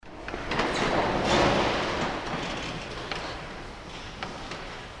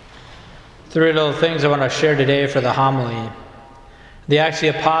Three little things I want to share today for the homily. The Acts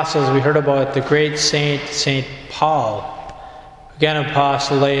of the Apostles, we heard about the great Saint Paul, again an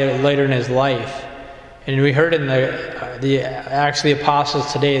apostle later in his life. And we heard in the Acts of the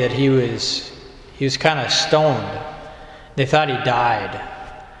Apostles today that he was kind of stoned. They thought he died.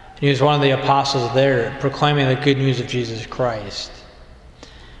 And he was one of the apostles there proclaiming the good news of Jesus Christ.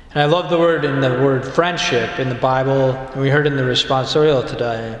 And I love the word friendship in the Bible, and we heard in the responsorial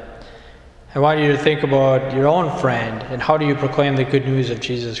today. I want you to think about your own friend and how do you proclaim the good news of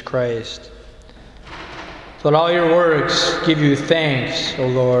Jesus Christ. Let all your works give you thanks, O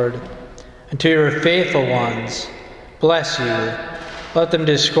Lord, and to your faithful ones, bless you. Let them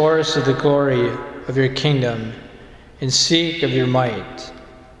discourse of the glory of your kingdom and seek of your might.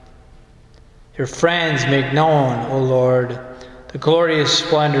 Your friends make known, O Lord, the glorious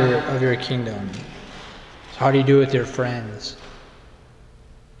splendor of your kingdom. So how do you do it with your friends?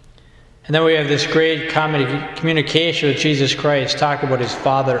 And then we have this great communication with Jesus Christ, talking about his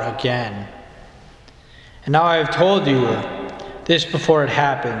Father again. And now I have told you this before it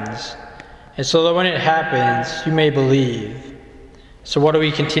happens, and so that when it happens, you may believe. So what do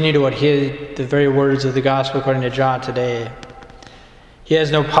we continue to hear the very words of the Gospel according to John today? He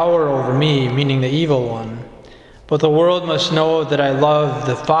has no power over me, meaning the evil one, but the world must know that I love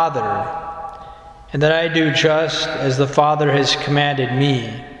the Father, and that I do just as the Father has commanded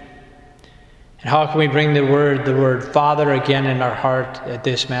me. And how can we bring the word Father again in our heart at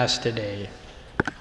this Mass today?